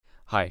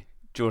Hi,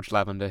 George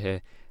Lavender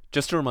here.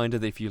 Just a reminder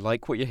that if you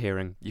like what you're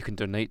hearing, you can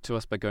donate to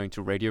us by going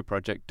to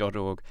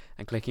radioproject.org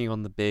and clicking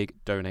on the big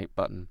donate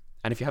button.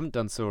 And if you haven't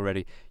done so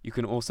already, you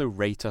can also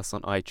rate us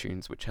on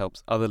iTunes, which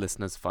helps other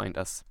listeners find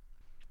us.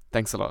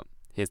 Thanks a lot.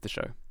 Here's the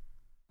show.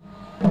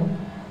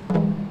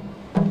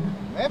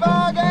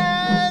 Never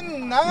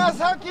again,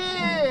 Nagasaki!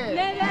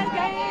 Never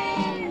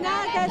again,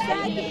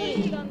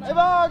 Nagasaki!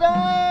 Never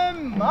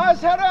again,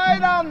 Marshall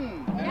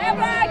Island!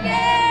 Never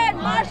again,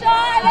 Marshall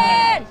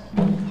Islands!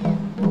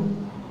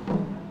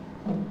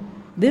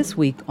 This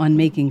week on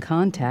Making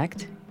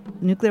Contact,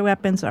 nuclear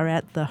weapons are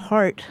at the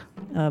heart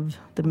of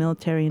the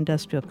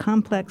military-industrial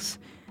complex,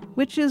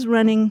 which is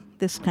running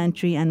this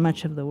country and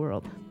much of the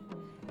world.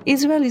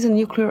 Israel is a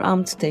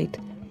nuclear-armed state.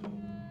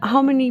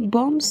 How many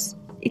bombs?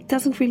 It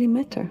doesn't really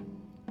matter.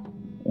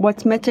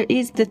 What matters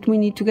is that we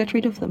need to get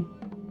rid of them.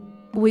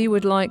 We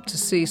would like to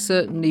see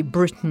certainly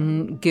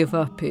Britain give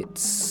up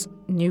its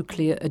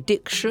nuclear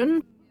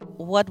addiction.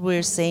 What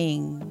we're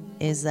saying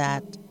is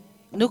that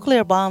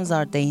nuclear bombs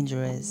are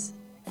dangerous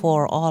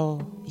for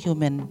all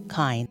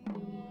humankind.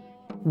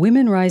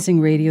 Women Rising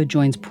Radio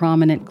joins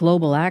prominent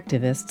global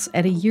activists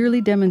at a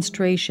yearly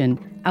demonstration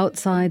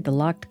outside the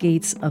locked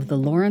gates of the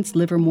Lawrence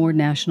Livermore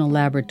National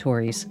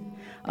Laboratories,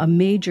 a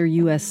major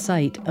U.S.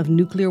 site of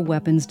nuclear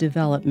weapons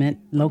development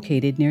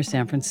located near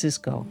San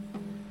Francisco.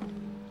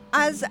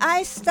 As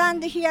I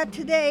stand here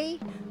today,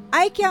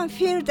 I can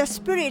feel the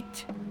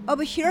spirit of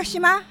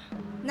Hiroshima,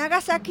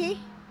 Nagasaki,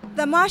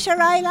 the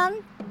Marshall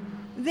Islands.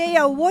 They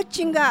are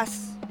watching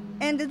us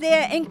and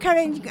they are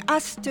encouraging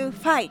us to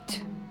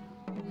fight.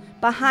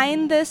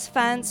 Behind this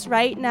fence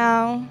right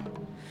now,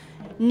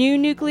 new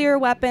nuclear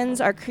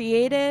weapons are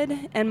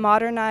created and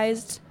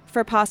modernized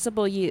for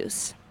possible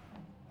use.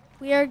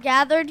 We are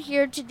gathered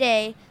here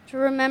today to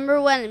remember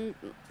when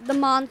the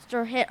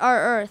monster hit our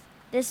Earth.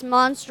 This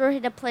monster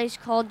hit a place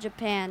called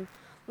Japan.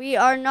 We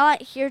are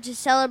not here to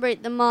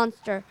celebrate the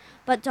monster,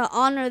 but to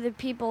honor the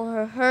people who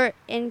were hurt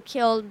and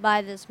killed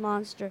by this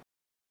monster.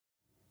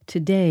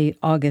 Today,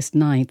 August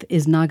 9th,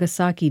 is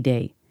Nagasaki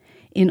Day.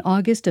 In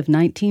August of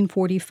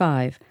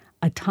 1945,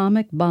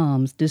 atomic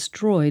bombs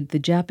destroyed the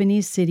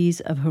Japanese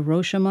cities of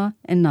Hiroshima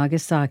and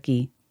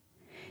Nagasaki.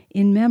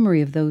 In memory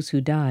of those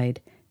who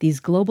died, these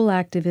global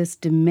activists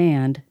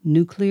demand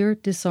nuclear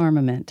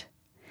disarmament.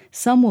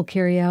 Some will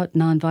carry out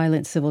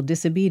nonviolent civil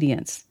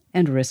disobedience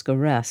and risk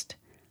arrest.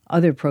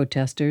 Other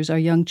protesters are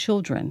young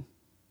children.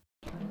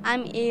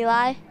 I'm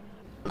Eli.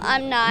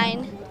 I'm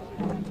 9.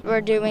 We're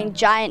doing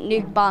giant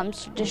nuke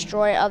bombs to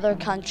destroy other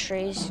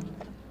countries.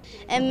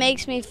 It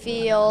makes me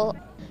feel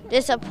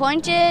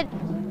disappointed.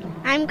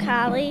 I'm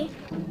Kali.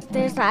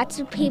 There's lots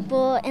of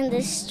people in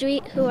the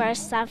street who are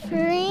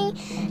suffering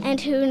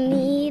and who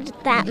need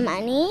that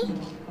money,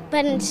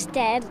 but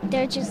instead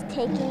they're just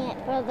taking it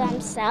for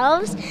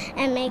themselves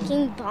and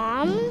making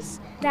bombs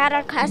that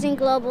are causing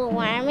global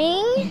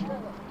warming.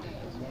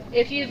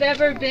 If you've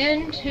ever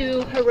been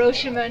to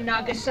Hiroshima and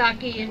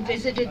Nagasaki and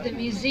visited the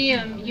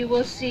museum, you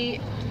will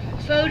see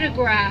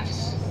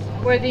photographs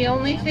where the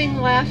only thing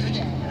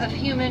left of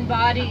human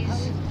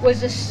bodies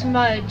was a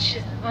smudge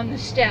on the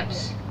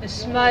steps, a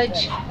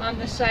smudge on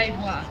the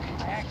sidewalk.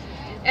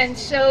 And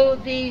so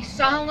the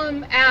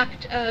solemn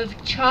act of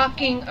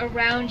chalking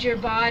around your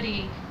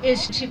body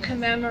is to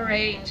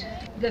commemorate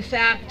the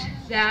fact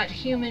that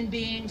human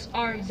beings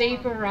are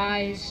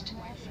vaporized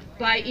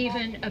by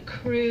even a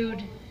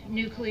crude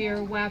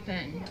nuclear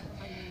weapon.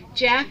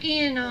 Jackie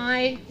and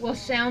I will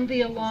sound the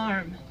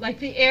alarm, like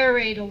the air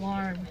raid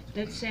alarm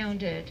that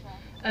sounded.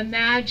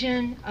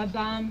 Imagine a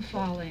bomb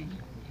falling.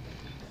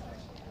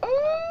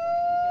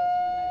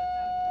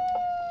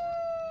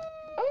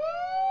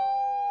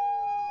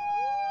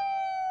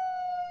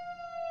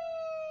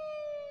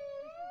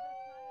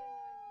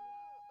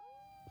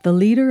 The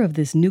leader of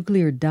this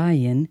nuclear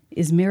die-in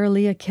is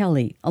Marilia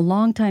Kelly, a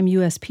longtime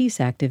U.S. peace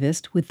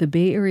activist with the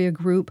Bay Area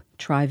group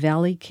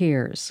Tri-Valley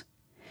Cares.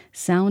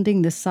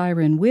 Sounding the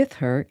siren with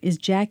her is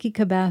Jackie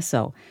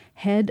Cabasso,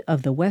 head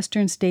of the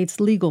Western States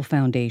Legal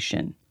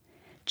Foundation.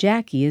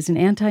 Jackie is an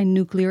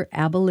anti-nuclear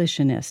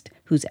abolitionist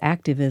whose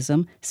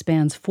activism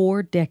spans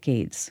 4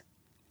 decades.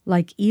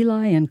 Like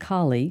Eli and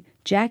Kali,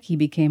 Jackie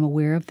became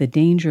aware of the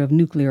danger of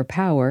nuclear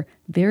power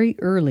very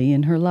early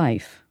in her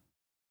life.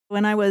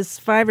 When I was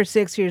 5 or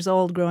 6 years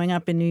old growing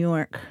up in New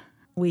York,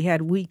 we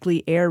had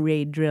weekly air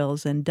raid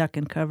drills and duck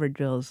and cover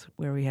drills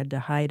where we had to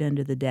hide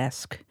under the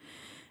desk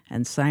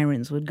and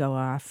sirens would go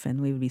off and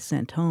we would be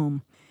sent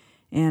home.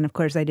 And of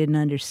course I didn't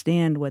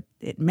understand what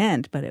it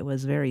meant, but it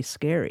was very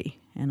scary.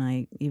 And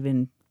I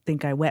even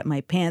think I wet my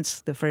pants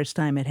the first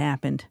time it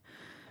happened.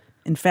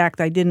 In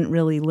fact, I didn't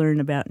really learn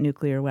about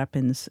nuclear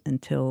weapons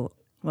until,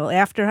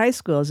 after high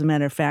school, as a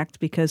matter of fact,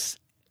 because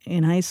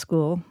in high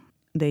school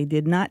they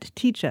did not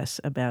teach us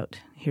about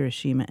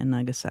Hiroshima and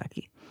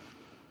Nagasaki.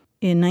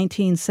 In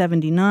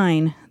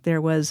 1979,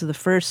 there was the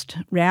first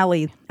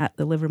rally at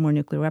the Livermore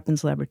Nuclear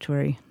Weapons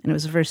Laboratory, and it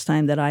was the first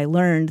time that I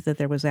learned that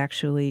there was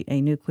actually a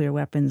nuclear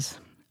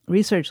weapons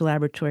research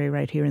laboratory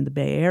right here in the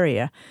Bay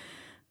Area.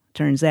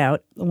 Turns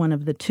out one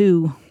of the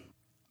 2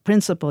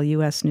 principal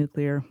U.S.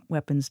 nuclear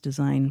weapons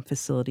design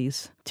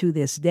facilities to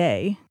this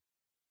day.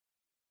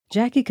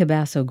 Jackie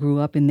Cabasso grew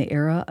up in the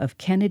era of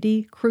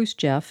Kennedy,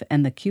 Khrushchev,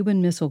 and the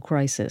Cuban Missile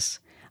Crisis,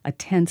 a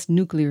tense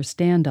nuclear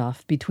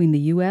standoff between the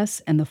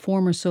U.S. and the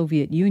former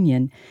Soviet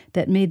Union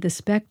that made the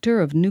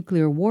specter of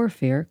nuclear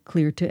warfare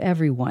clear to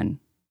everyone.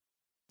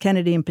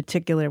 Kennedy in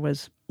particular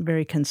was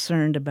very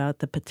concerned about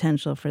the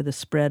potential for the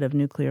spread of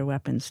nuclear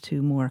weapons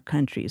to more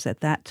countries.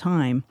 At that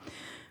time,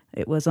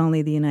 it was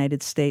only the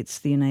United States,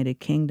 the United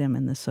Kingdom,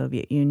 and the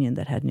Soviet Union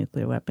that had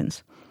nuclear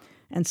weapons.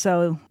 And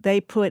so they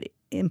put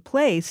in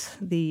place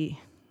the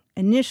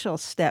initial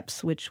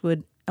steps which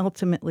would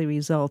ultimately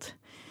result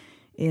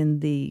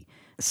in the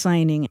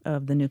signing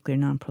of the Nuclear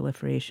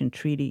Nonproliferation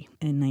Treaty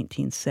in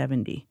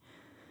 1970.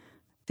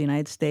 The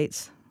United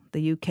States,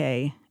 the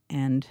UK,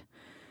 and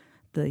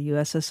the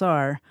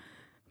USSR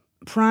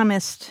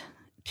promised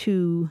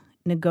to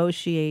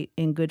negotiate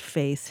in good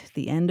faith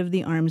the end of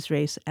the arms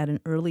race at an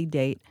early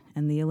date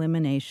and the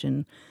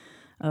elimination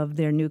of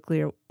their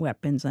nuclear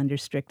weapons under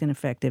strict and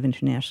effective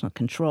international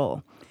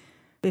control.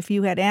 If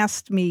you had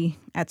asked me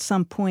at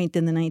some point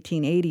in the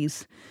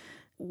 1980s,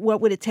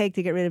 what would it take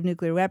to get rid of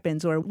nuclear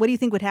weapons? Or what do you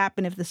think would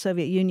happen if the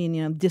Soviet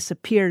Union,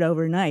 disappeared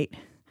overnight?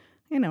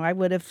 I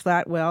would have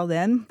thought, well,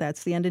 then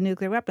that's the end of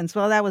nuclear weapons.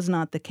 Well, that was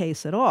not the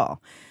case at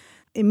all.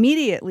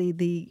 Immediately,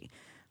 the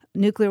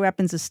nuclear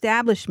weapons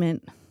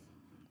establishment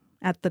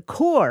at the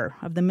core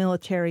of the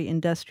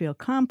military-industrial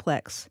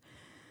complex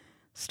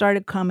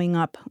started coming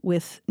up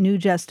with new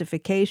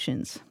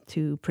justifications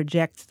to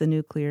project the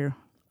nuclear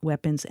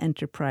weapons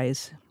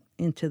enterprise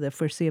into the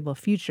foreseeable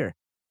future.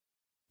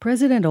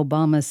 President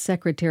Obama's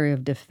Secretary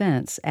of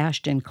Defense,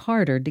 Ashton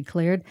Carter,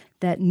 declared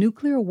that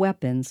nuclear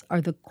weapons are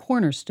the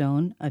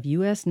cornerstone of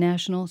U.S.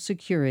 national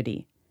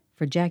security.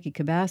 For Jackie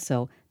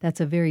Cabasso,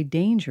 that's a very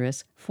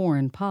dangerous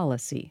foreign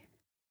policy.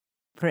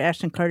 For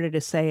Ashton Carter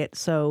to say it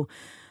so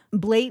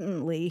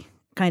blatantly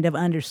kind of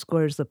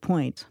underscores the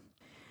point.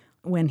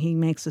 When he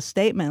makes a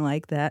statement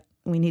like that,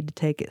 we need to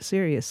take it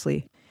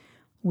seriously.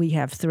 We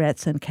have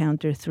threats and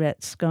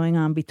counter-threats going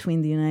on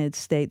between the United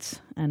States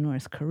and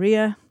North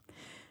Korea.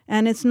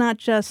 And it's not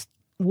just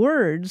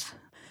words.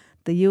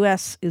 The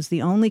U.S. is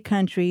the only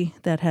country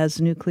that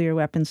has nuclear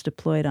weapons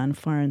deployed on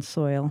foreign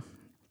soil.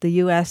 The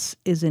U.S.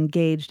 is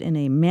engaged in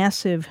a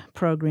massive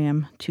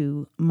program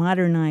to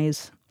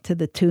modernize to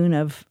the tune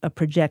of a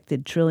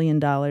projected $1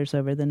 trillion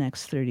over the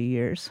next 30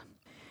 years.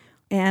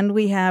 And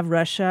we have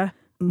Russia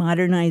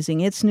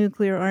modernizing its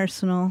nuclear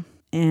arsenal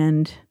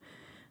and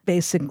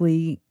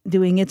basically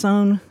doing its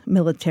own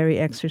military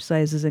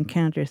exercises and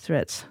counter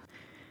threats.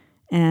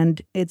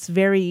 And it's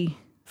very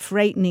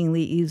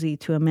frighteningly easy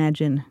to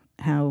imagine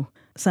how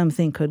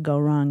something could go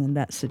wrong in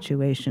that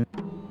situation.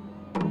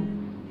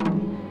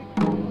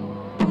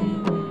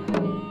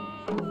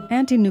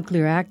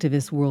 Anti-nuclear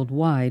activists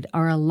worldwide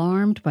are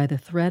alarmed by the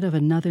threat of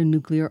another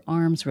nuclear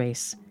arms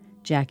race.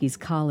 Jackie's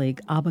colleague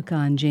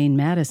Abakan Jane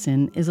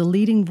Madison is a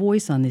leading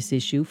voice on this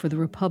issue for the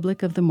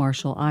Republic of the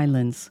Marshall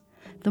Islands.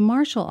 The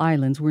Marshall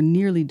Islands were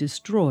nearly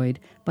destroyed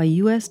by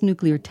U.S.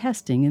 nuclear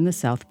testing in the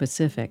South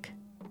Pacific.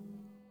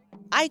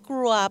 I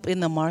grew up in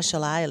the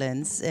Marshall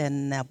Islands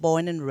and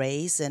born and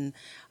raised, and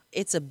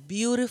it's a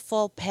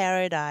beautiful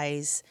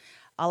paradise.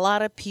 A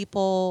lot of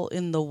people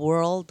in the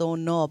world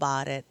don't know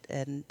about it,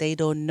 and they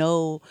don't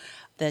know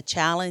the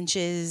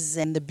challenges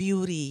and the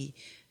beauty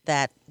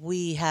that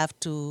we have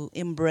to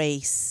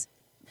embrace.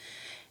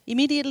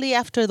 Immediately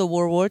after the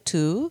World War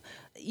II,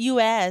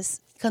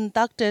 U.S.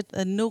 conducted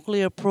a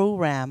nuclear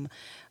program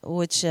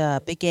which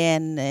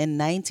began in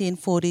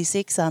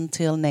 1946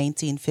 until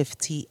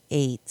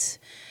 1958.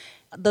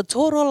 The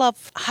total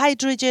of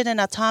hydrogen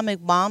and atomic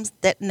bombs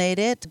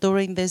detonated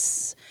during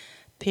this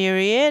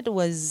period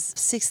was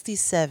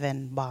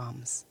 67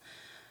 bombs.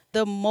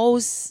 The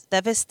most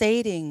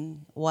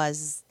devastating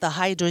was the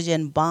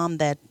hydrogen bomb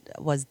that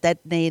was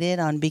detonated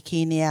on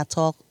Bikini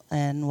Atoll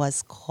and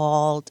was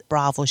called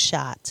Bravo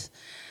Shot,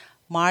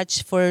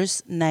 March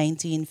 1st,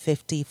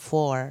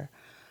 1954.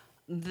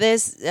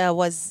 This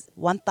was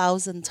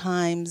 1,000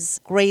 times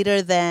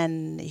greater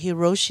than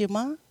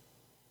Hiroshima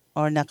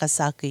or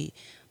Nagasaki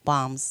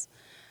bombs.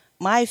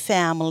 My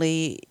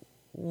family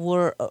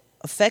were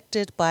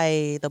affected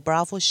by the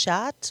Bravo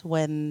Shot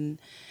when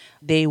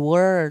they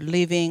were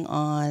living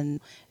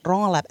on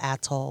Rongelap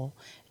Atoll.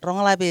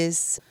 Rongelap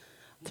is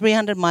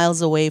 300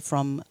 miles away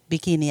from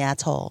Bikini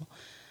Atoll.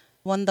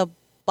 When the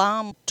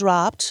bomb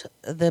dropped,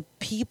 the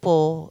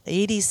people,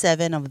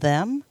 87 of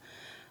them,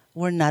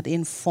 were not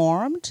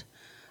informed.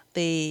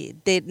 They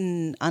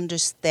didn't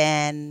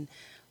understand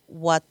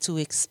what to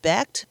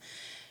expect.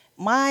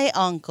 My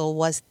uncle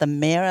was the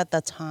mayor at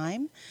the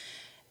time,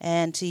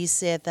 and he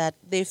said that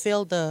they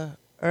felt the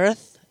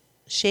earth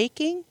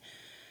shaking.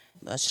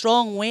 A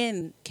strong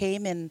wind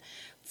came and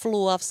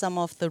flew off some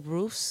of the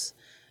roofs.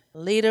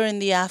 Later in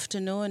the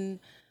afternoon,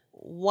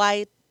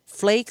 white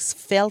flakes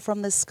fell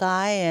from the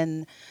sky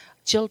and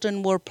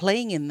children were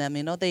playing in them.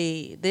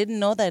 They didn't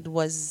know that it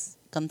was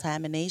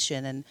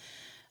contamination. And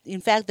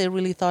in fact, they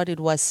really thought it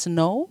was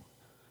snow.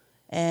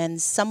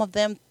 And some of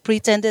them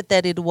pretended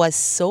that it was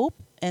soap,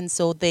 and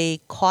so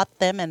they caught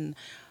them and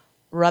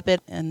rub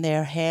it in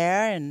their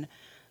hair and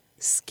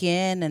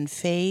skin and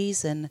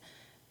face, and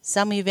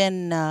some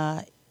even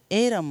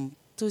ate them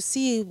to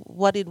see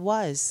what it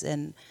was.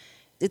 And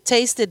it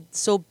tasted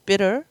so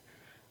bitter,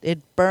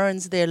 it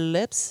burns their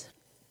lips.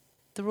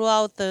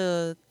 Throughout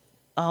the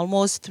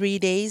almost 3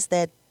 days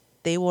that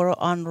they were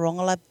on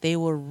Rongelap, they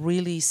were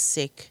really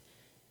sick.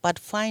 But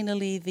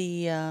finally,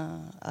 the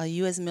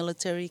U.S.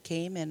 military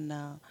came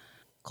and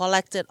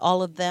collected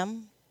all of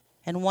them.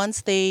 And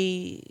once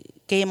they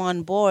came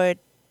on board,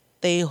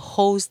 they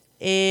host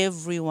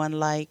everyone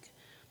like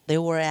they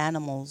were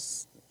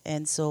animals.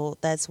 And so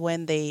that's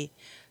when they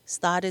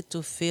started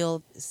to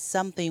feel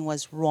something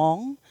was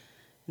wrong.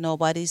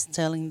 Nobody's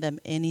telling them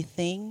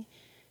anything.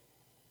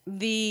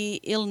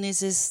 The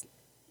illnesses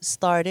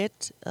started,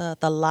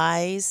 the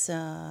lies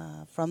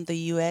from the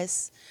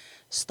U.S.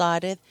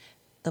 started.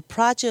 The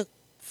Project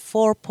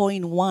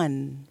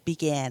 4.1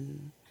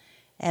 began,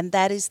 and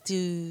that is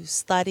to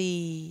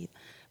study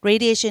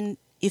radiation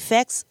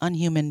effects on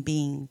human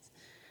beings.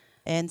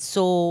 And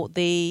so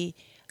they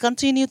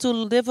continue to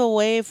live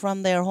away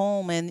from their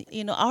home, and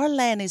our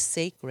land is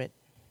sacred.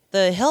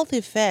 The health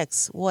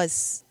effects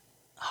was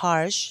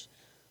harsh,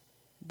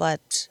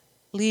 but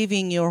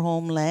leaving your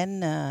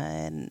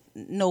homeland,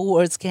 no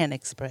words can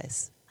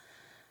express.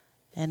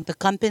 And the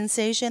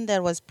compensation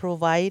that was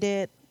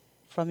provided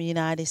from the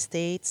United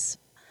States,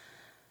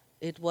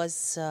 it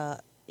was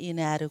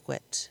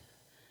inadequate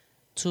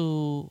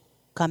to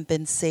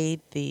compensate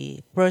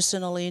the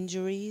personal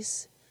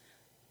injuries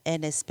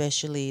and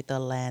especially the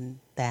land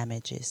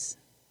damages.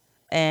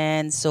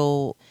 And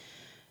so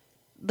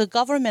the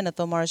government of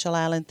the Marshall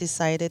Islands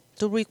decided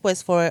to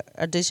request for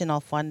additional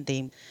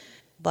funding,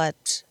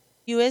 but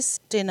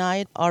U.S.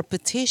 denied our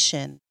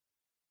petition.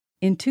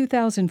 In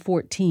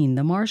 2014,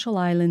 the Marshall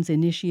Islands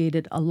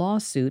initiated a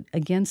lawsuit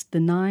against the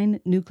 9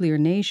 nuclear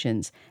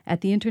nations at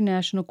the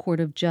International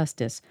Court of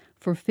Justice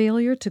for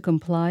failure to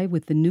comply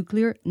with the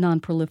Nuclear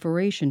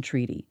Nonproliferation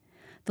Treaty.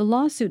 The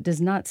lawsuit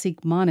does not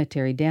seek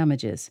monetary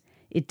damages.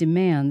 It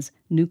demands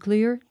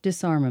nuclear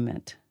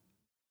disarmament.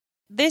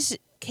 This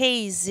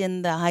case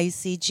in the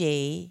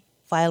ICJ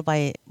filed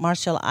by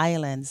Marshall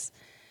Islands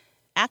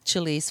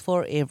actually is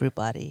for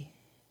everybody.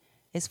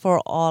 It's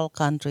for all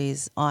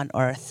countries on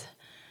Earth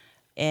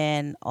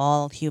and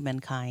all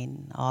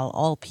humankind,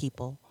 all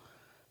people.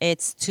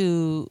 It's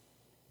to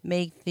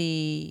make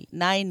the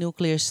 9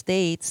 nuclear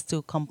states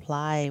to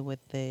comply with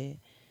the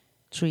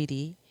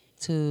treaty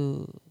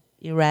to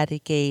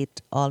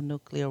eradicate all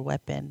nuclear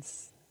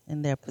weapons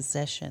in their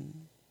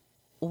possession.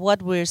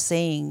 What we're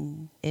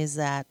saying is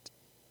that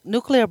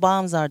nuclear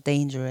bombs are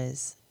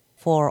dangerous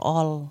for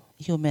all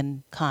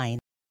humankind.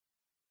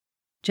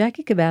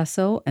 Jackie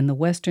Cabasso and the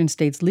Western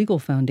States Legal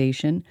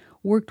Foundation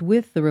worked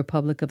with the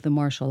Republic of the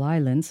Marshall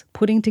Islands,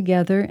 putting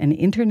together an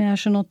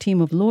international team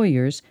of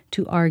lawyers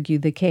to argue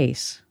the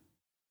case.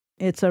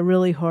 It's a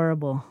really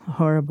horrible,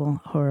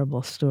 horrible,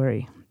 horrible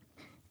story.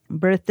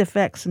 Birth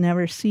defects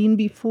never seen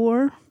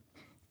before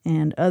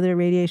and other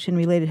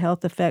radiation-related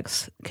health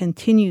effects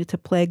continue to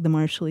plague the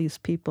Marshallese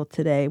people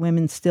today.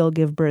 Women still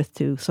give birth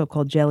to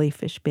so-called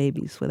jellyfish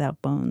babies without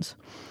bones.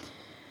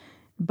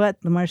 But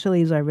the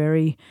Marshallese are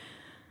very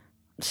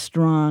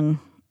strong,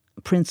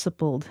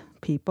 principled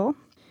people.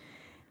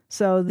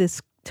 So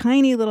this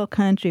tiny little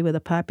country with a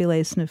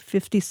population of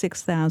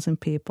 56,000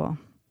 people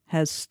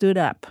has stood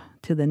up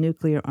to the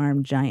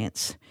nuclear-armed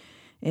giants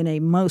in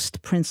a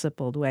most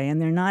principled way, and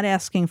they're not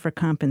asking for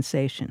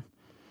compensation.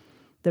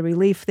 The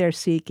relief they're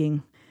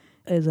seeking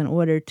is in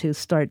order to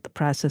start the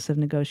process of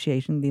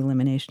negotiating the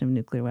elimination of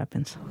nuclear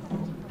weapons.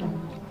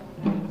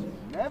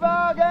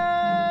 Never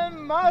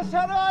again, Marshall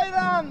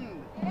Island!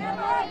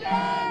 Never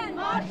again,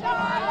 Marshall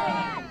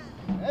Island!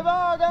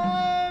 Never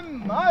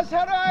again,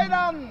 Marshall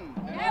Island!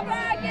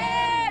 Never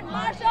again,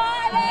 Marshall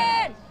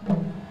Island!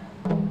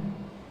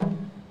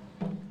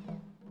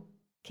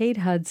 Kate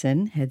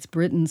Hudson heads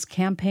Britain's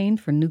campaign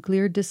for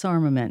nuclear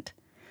disarmament.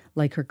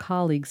 Like her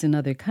colleagues in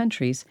other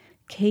countries,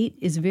 Kate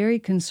is very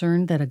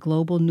concerned that a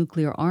global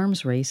nuclear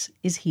arms race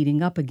is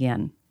heating up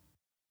again.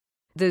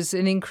 There's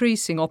an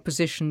increasing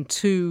opposition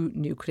to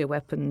nuclear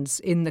weapons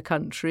in the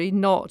country,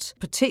 not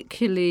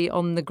particularly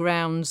on the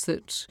grounds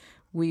that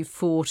we've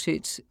fought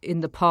it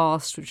in the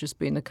past, which has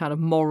been a kind of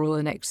moral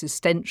and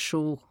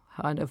existential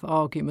kind of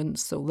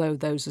arguments, although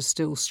those are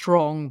still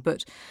strong.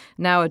 But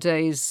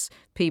nowadays,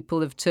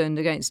 people have turned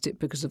against it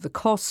because of the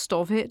cost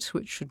of it,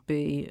 which would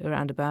be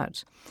around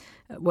about,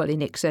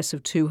 in excess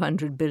of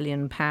 £200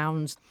 billion.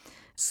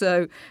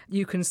 So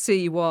you can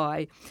see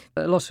why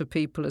a lot of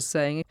people are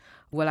saying,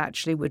 well,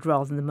 actually, we'd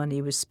rather the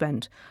money was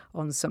spent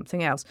on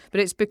something else.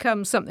 But it's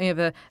become something of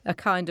a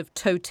kind of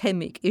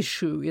totemic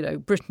issue. You know,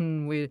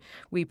 Britain,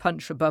 we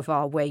punch above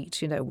our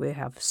weight. You know, we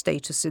have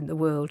status in the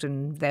world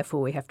and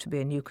therefore we have to be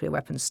a nuclear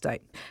weapons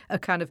state. A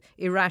kind of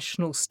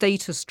irrational,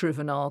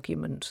 status-driven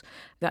argument.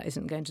 That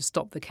isn't going to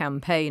stop the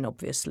campaign,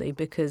 obviously,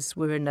 because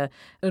we're in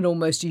an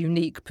almost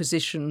unique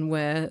position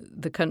where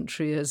the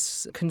country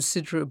has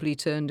considerably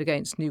turned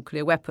against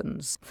nuclear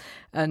weapons.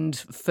 And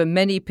for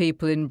many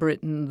people in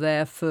Britain,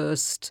 their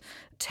first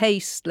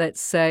taste,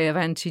 let's say, of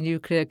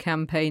anti-nuclear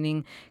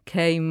campaigning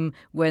came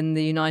when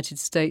the United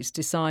States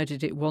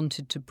decided it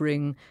wanted to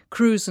bring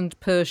cruise and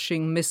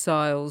Pershing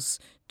missiles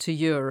to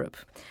Europe.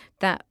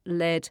 That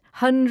led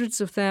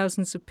hundreds of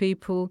thousands of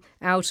people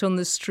out on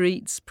the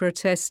streets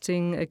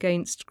protesting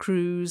against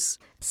cruise.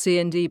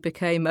 CND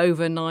became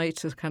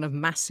overnight a kind of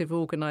massive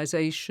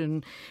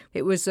organisation.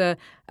 It was an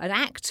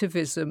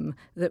activism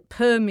that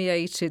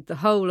permeated the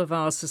whole of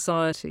our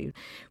society.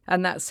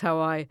 And that's how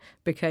I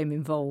became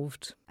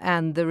involved.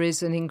 And there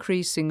is an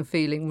increasing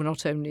feeling,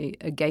 not only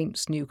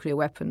against nuclear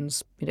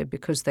weapons, you know,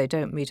 because they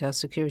don't meet our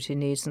security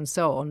needs and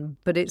so on,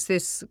 but it's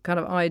this kind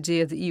of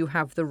idea that you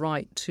have the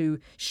right to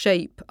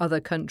shape other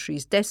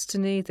countries'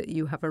 destiny, that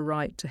you have a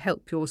right to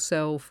help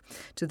yourself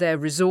to their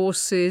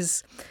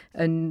resources,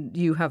 and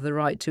you have the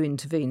right to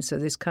intervene. So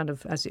this kind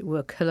of, as it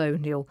were,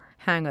 colonial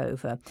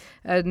hangover.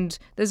 And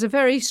there's a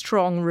very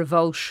strong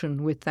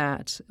revulsion with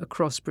that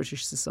across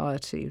British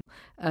society.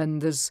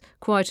 And there's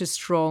quite a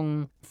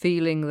strong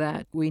feeling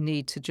that we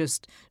need to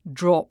just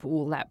drop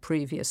all that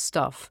previous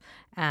stuff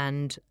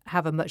and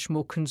have a much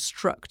more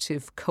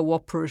constructive,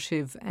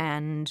 cooperative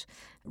and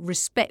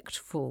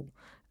respectful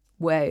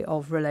way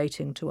of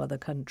relating to other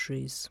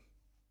countries.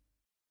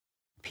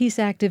 Peace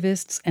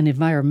activists and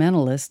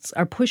environmentalists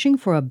are pushing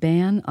for a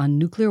ban on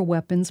nuclear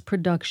weapons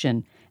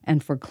production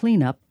and for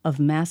cleanup of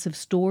massive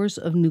stores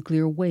of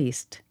nuclear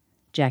waste.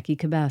 Jackie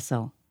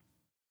Cabasso.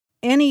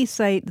 Any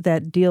site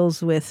that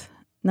deals with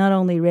not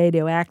only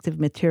radioactive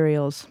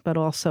materials, but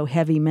also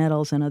heavy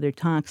metals and other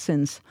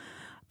toxins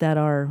that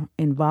are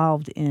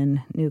involved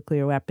in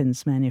nuclear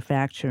weapons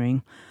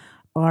manufacturing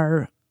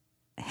are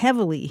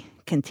heavily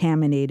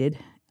contaminated,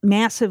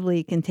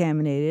 massively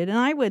contaminated, and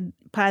I would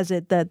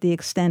posit that the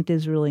extent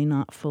is really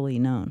not fully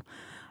known.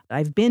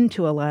 I've been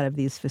to a lot of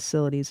these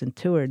facilities and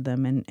toured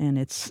them, and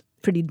it's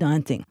pretty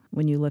daunting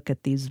when you look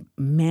at these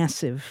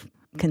massive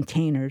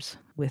containers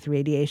with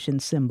radiation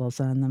symbols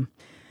on them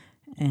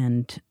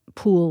and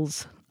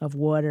pools of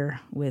water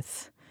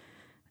with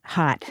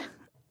hot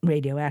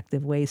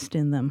radioactive waste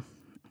in them.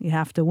 You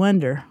have to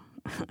wonder,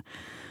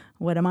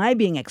 what am I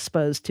being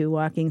exposed to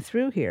walking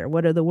through here?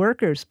 What are the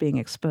workers being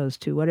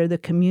exposed to? What are the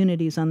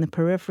communities on the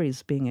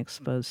peripheries being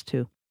exposed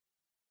to?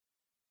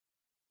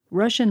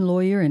 Russian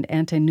lawyer and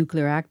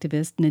anti-nuclear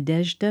activist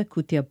Nadezhda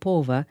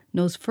Kutyapova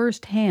knows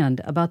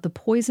firsthand about the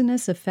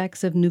poisonous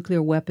effects of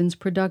nuclear weapons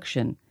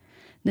production.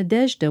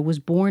 Nadezhda was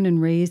born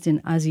and raised in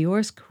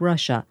Ozyorsk,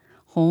 Russia,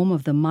 home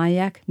of the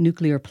Mayak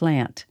nuclear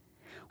plant.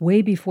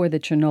 Way before the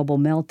Chernobyl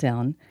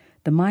meltdown,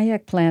 the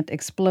Mayak plant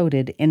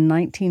exploded in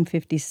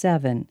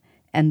 1957,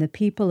 and the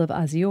people of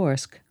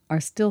Ozyorsk are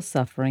still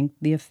suffering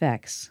the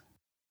effects.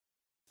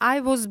 I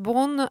was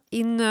born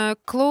in a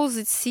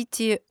closed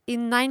city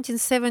in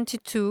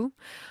 1972.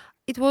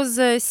 It was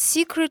a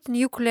secret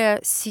nuclear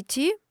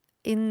city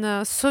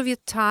in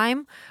Soviet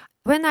time.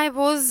 When I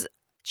was a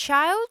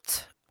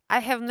child, I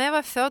have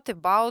never thought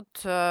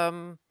about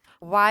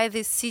why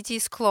this city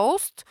is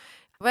closed.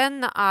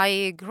 When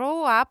I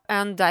grow up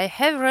and I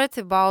have read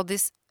about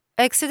this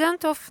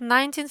accident of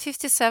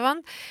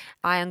 1957,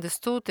 I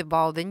understood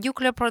about the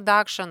nuclear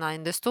production. I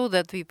understood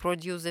that we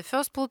produced the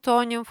first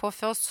plutonium for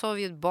first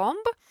Soviet bomb.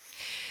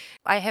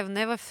 I have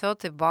never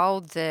thought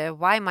about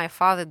why my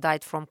father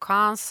died from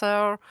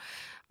cancer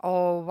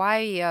or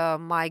why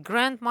my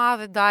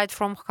grandmother died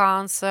from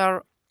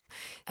cancer.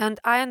 And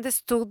I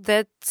understood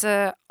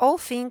that all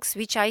things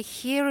which I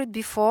heard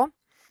before,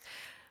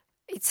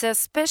 it's a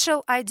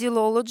special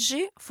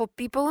ideology for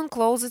people in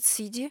closed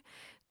city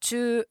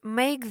to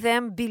make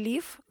them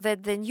believe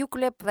that the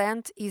nuclear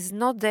plant is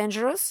not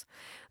dangerous,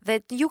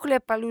 that nuclear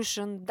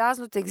pollution does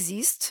not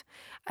exist,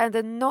 and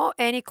there are no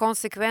any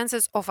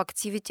consequences of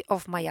activity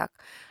of Mayak.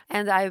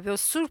 And I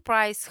was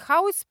surprised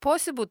how it's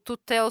possible to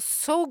tell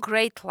so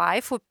great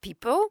lie for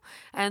people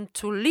and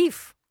to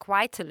live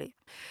quietly.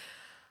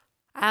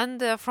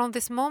 And from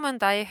this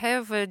moment, I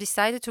have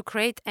decided to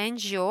create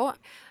NGO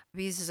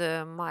with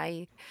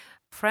my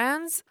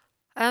friends.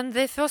 And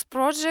the first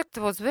project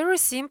was very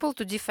simple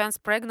to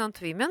defend pregnant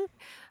women,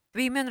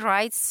 women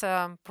rights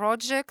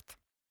project.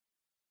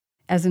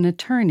 As an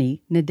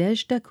attorney,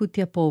 Nadezhda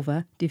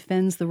Kutyapova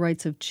defends the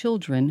rights of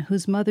children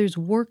whose mothers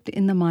worked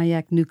in the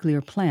Mayak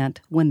nuclear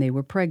plant when they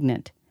were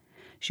pregnant.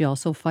 She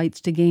also fights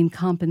to gain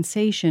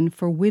compensation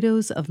for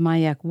widows of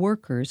Mayak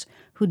workers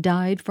who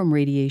died from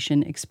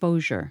radiation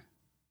exposure.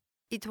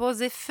 It was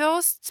the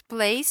first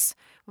place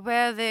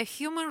where the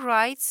human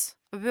rights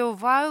were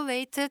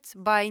violated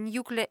by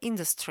nuclear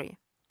industry.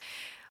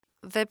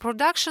 The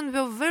production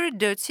were very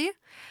dirty,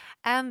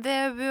 and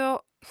there were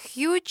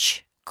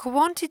huge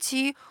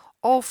quantity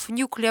of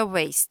nuclear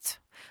waste.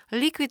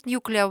 Liquid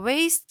nuclear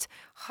waste,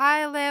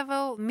 high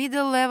level,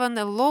 middle level,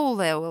 and low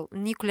level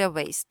nuclear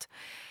waste.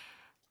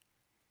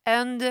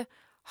 And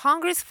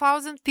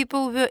 100,000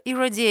 people were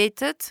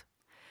irradiated.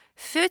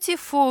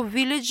 34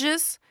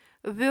 villages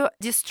were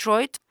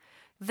destroyed.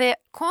 The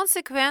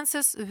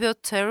consequences were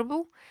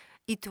terrible.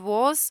 It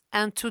was,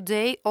 and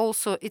today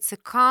also, it's a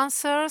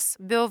cancers,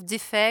 birth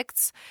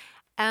defects,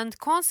 and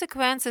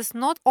consequences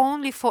not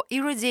only for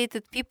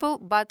irradiated people,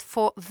 but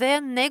for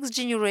their next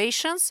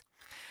generations.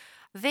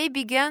 They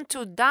began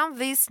to dump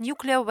this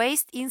nuclear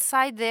waste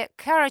inside the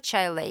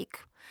Karachay Lake.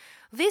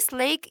 This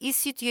lake is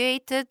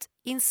situated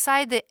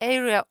inside the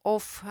area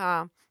of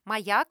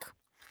Mayak,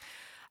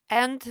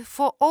 and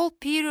for all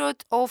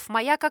period of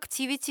Mayak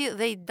activity,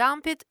 they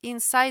dump it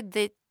inside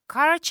the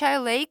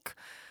Karachay Lake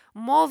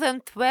more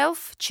than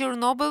 12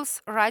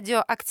 Chernobyl's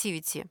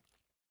radioactivity.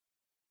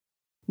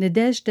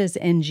 Nadezhda's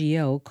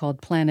NGO,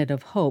 called Planet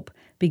of Hope,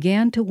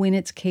 began to win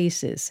its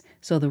cases,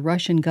 so the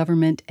Russian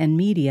government and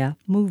media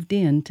moved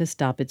in to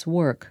stop its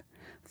work.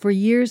 For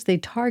years, they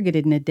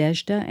targeted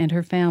Nadezhda and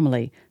her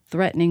family,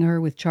 threatening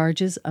her with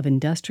charges of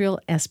industrial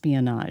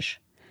espionage.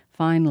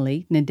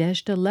 Finally,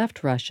 Nadezhda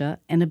left Russia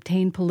and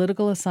obtained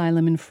political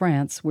asylum in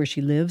France, where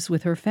she lives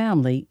with her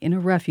family in a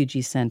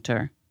refugee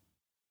center.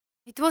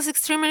 It was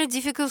extremely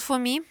difficult for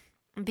me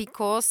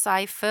because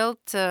I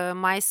felt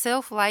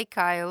myself like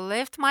I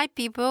left my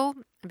people,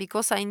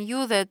 because I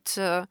knew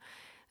that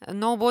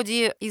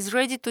nobody is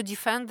ready to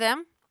defend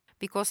them,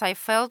 because I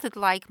felt it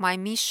like my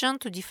mission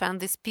to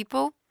defend these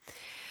people.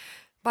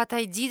 But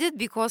I did it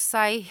because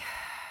I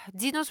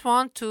did not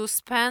want to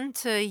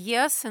spend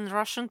years in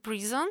Russian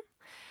prison.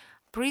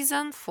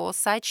 Prison for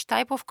such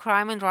type of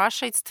crime in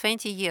Russia, it's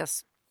 20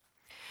 years.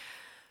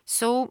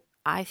 So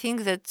I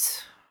think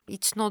that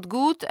it's not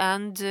good,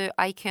 and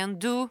I can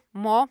do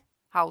more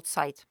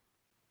outside.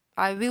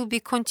 I will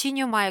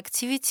continue my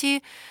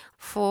activity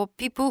for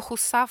people who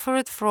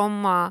suffered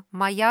from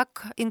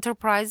Mayak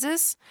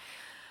enterprises.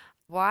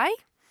 Why?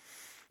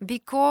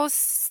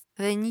 Because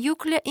the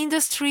nuclear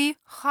industry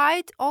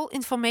hide all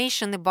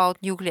information about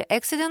nuclear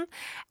accident,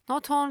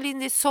 not only in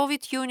the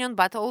Soviet Union,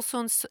 but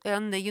also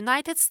in the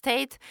United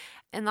States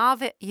and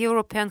other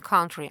European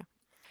countries.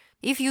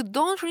 If you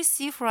don't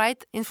receive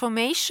right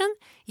information,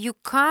 you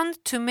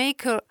can't to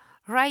make a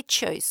right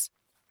choice.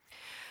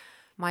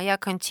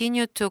 Mayak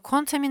continued to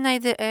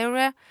contaminate the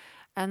area,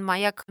 and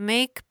Mayak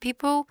make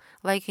people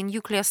like a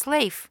nuclear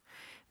slave,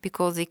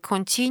 because they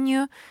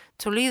continue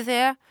to live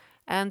there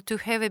and to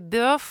have a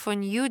birth for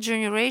new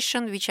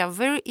generation which are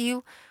very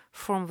ill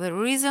from the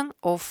reason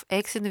of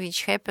accident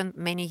which happened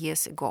many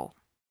years ago.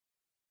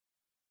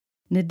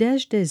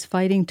 Nadezhda is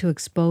fighting to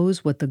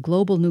expose what the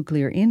global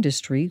nuclear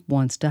industry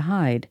wants to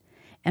hide,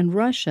 and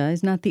Russia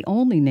is not the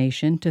only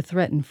nation to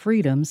threaten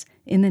freedoms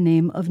in the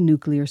name of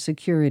nuclear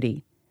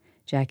security.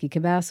 Jackie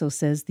Cabasso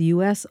says the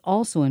U.S.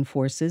 also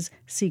enforces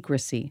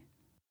secrecy.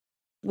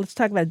 Let's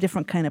talk about a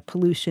different kind of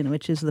pollution,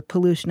 which is the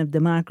pollution of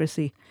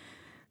democracy.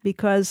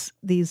 Because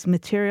these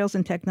materials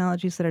and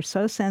technologies that are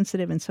so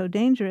sensitive and so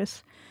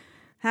dangerous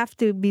have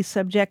to be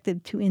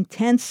subjected to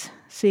intense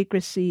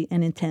secrecy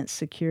and intense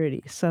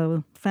security.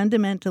 So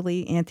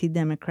fundamentally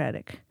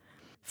anti-democratic,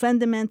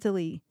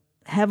 fundamentally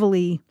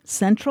heavily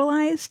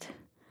centralized,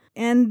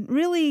 and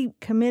really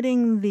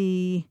committing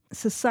the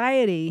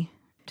society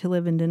to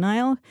live in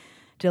denial,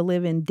 to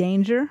live in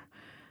danger,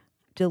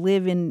 to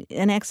live in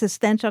an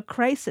existential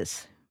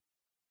crisis.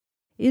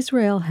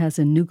 Israel has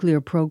a nuclear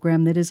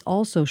program that is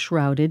also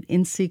shrouded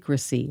in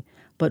secrecy,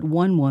 but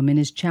one woman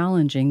is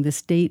challenging the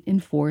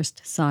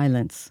state-enforced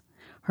silence.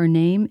 Her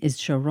name is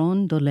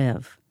Sharon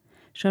Dolev.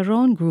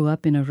 Sharon grew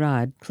up in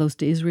Arad, close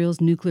to Israel's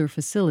nuclear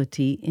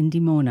facility in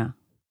Dimona.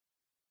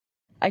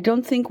 I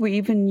don't think we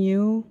even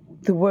knew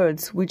the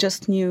words. We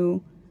just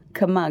knew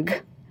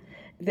Kamag,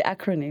 the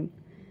acronym.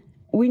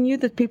 We knew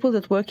that people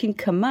that work in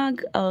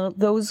Kamag are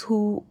those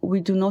who we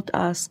do not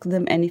ask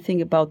them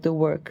anything about their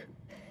work.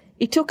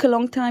 It took a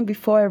long time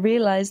before I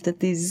realized that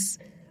these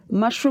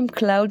mushroom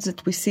clouds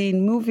that we see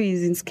in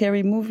movies, in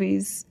scary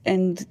movies,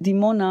 and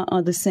Dimona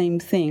are the same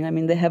thing. I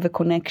mean, they have a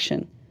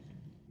connection.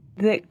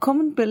 The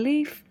common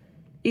belief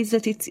is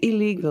that it's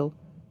illegal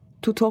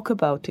to talk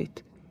about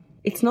it.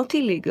 It's not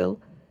illegal.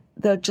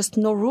 There are just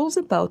no rules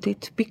about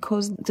it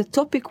because the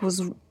topic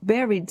was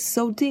buried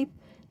so deep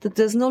that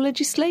there's no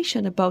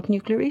legislation about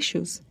nuclear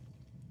issues.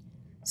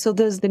 So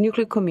there's the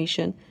Nuclear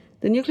Commission.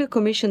 The Nuclear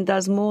Commission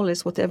does more or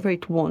less whatever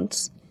it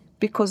wants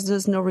because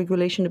there's no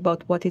regulation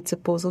about what it's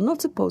supposed or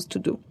not supposed to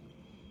do.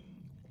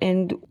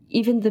 And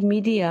even the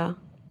media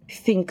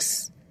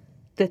thinks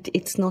that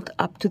it's not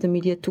up to the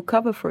media to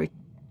cover for it.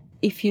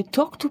 If you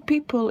talk to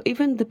people,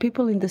 even the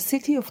people in the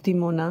city of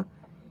Dimona,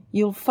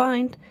 you'll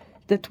find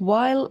that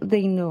while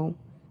they know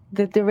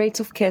that the rates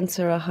of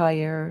cancer are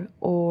higher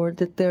or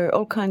that there are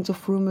all kinds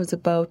of rumors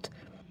about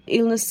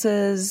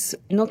illnesses,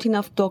 not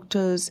enough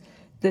doctors,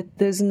 that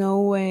there's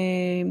no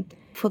way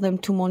for them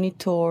to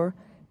monitor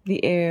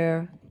the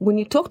air. When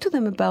you talk to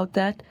them about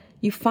that,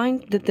 you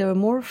find that they're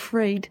more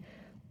afraid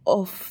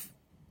of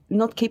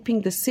not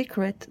keeping the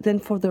secret than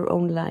for their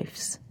own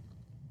lives.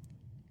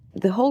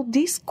 The whole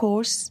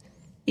discourse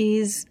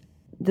is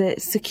the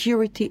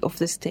security of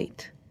the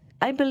state.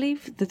 I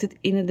believe that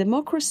in a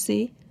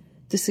democracy,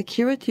 the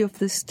security of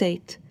the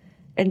state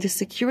and the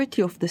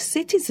security of the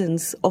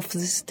citizens of the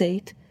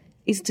state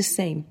is the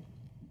same.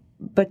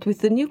 But with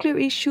the nuclear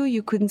issue,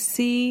 you can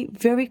see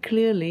very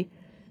clearly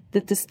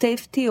that the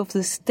safety of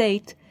the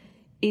state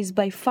is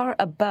by far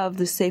above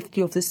the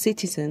safety of the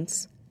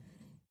citizens.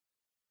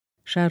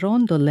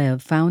 Sharon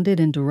Dolev founded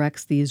and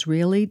directs the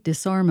Israeli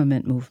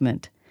disarmament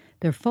movement.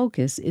 Their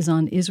focus is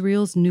on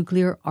Israel's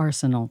nuclear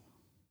arsenal.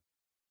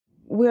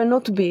 We are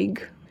not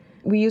big.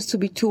 We used to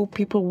be 2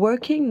 people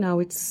working. Now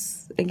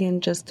it's,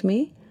 again, just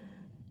me.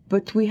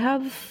 But we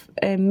have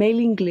a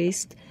mailing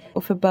list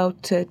of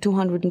about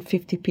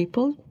 250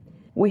 people.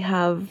 We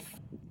have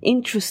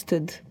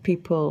interested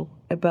people,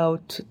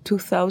 about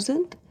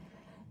 2,000.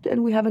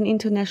 And we have an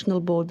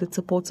international board that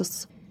supports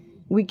us.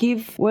 We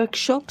give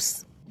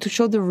workshops to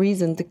show the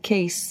reason, the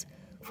case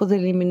for the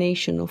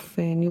elimination of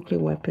nuclear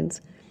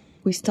weapons.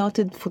 We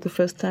started for the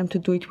first time to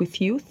do it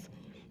with youth.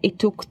 It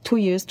took 2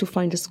 years to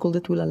find a school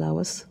that will allow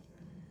us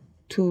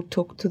to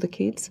talk to the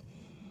kids.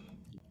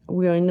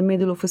 We are in the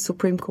middle of a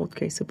Supreme Court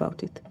case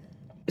about it.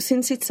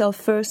 Since it's our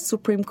first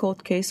Supreme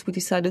Court case, we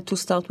decided to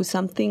start with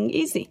something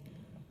easy.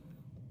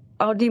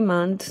 Our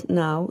demand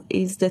now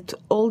is that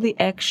all the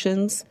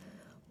actions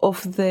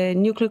of the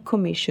Nuclear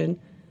Commission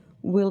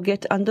will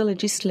get under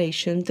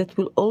legislation that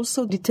will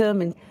also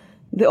determine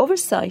the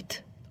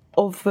oversight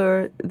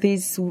over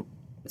these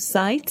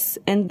sites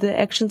and the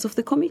actions of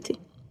the committee.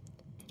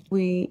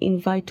 We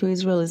invite to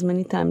Israel as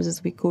many times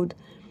as we could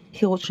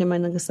Hiroshima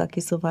and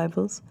Nagasaki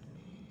survivors.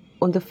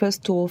 On the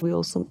first tour, we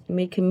also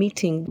make a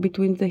meeting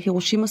between the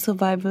Hiroshima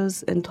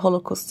survivors and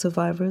Holocaust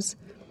survivors,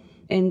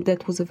 and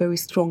that was a very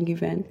strong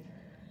event.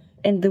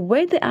 And the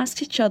way they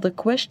asked each other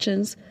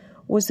questions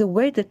was a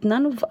way that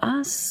none of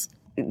us,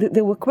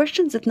 there were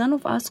questions that none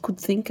of us could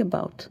think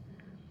about.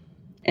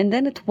 And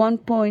then at one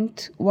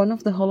point, one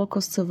of the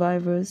Holocaust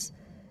survivors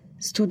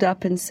stood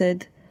up and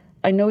said,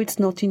 "I know it's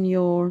not in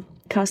your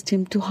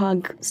custom to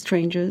hug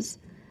strangers,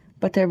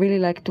 but I really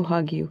like to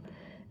hug you."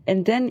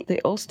 And then they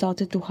all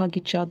started to hug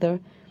each other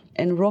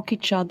and rock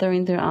each other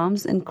in their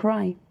arms and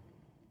cry.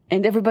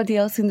 And everybody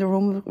else in the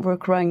room were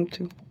crying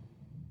too.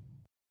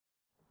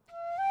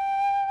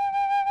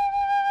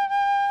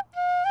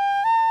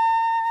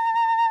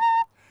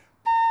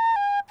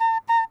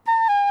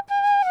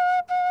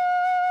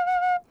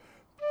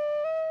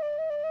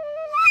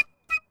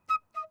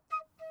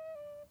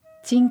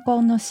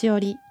 Chinko no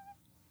Shiori,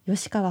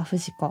 吉川富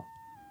士子。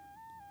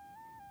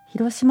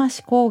広島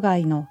市郊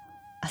外の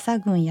朝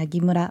郡八木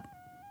村。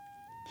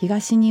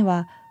東に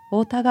は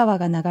太田川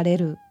が流れ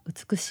る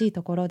美しい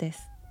ところで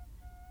す。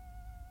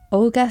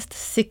August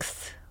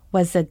 6th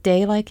was a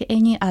day like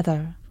any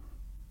other.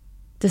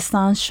 The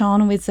sun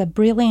shone with a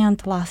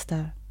brilliant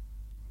luster.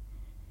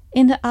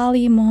 In the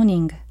early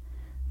morning,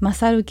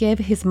 Masaru gave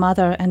his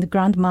mother and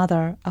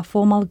grandmother a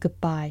formal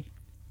goodbye.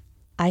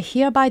 "I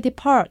hereby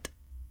depart,"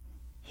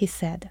 he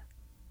said,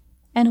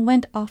 and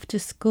went off to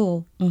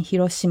school in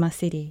Hiroshima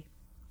City.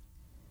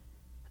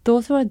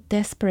 Those were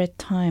desperate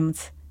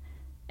times,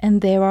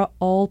 and they were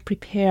all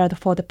prepared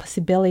for the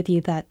possibility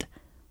that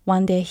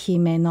one day he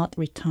may not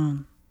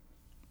return.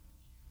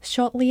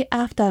 Shortly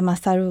after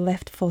Masaru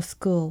left for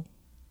school,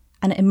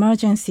 an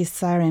emergency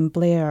siren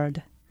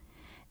blared,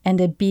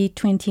 and a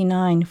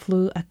B-29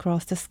 flew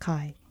across the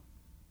sky.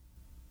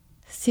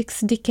 6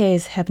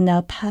 decades have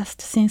now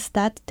passed since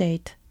that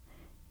date,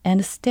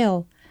 and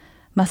still,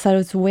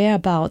 Masaru's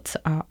whereabouts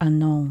are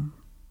unknown.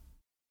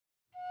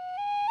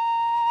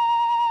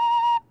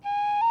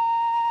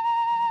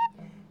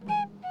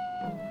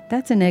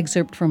 That's an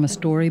excerpt from a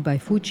story by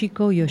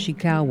Fujiko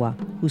Yoshikawa,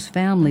 whose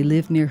family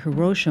lived near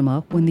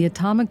Hiroshima when the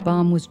atomic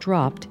bomb was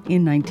dropped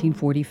in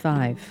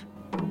 1945.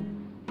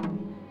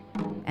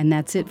 And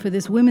that's it for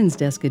this Women's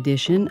Desk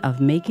edition of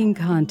Making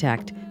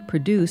Contact,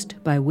 produced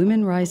by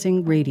Women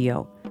Rising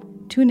Radio.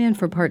 Tune in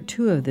for part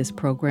 2 of this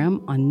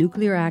program on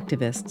nuclear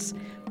activists,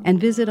 and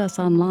visit us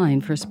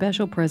online for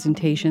special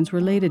presentations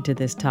related to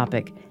this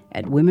topic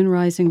at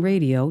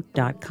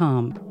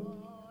womenrisingradio.com.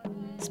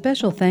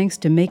 Special thanks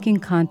to Making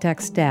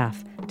Contact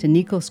staff, to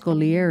Nico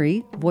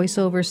Scolieri,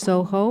 VoiceOver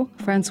Soho,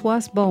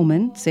 Francoise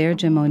Bowman,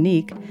 Serge and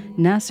Monique,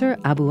 Nasser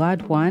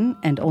Abuadwan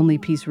and Only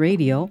Peace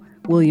Radio,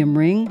 William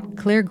Ring,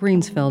 Claire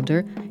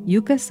Greensfelder,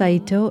 Yuka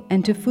Saito,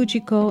 and to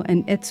Fujiko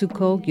and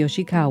Etsuko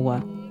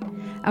Yoshikawa.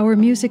 Our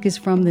music is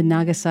from the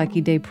Nagasaki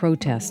Day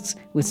protests,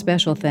 with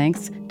special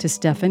thanks to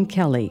Stephen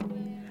Kelly.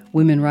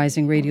 Women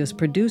Rising Radio's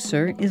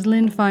producer is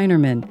Lynn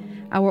Feinerman.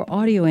 Our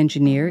audio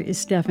engineer is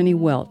Stephanie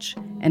Welch.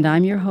 And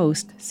I'm your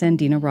host,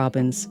 Sandina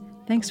Robbins.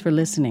 Thanks for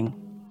listening.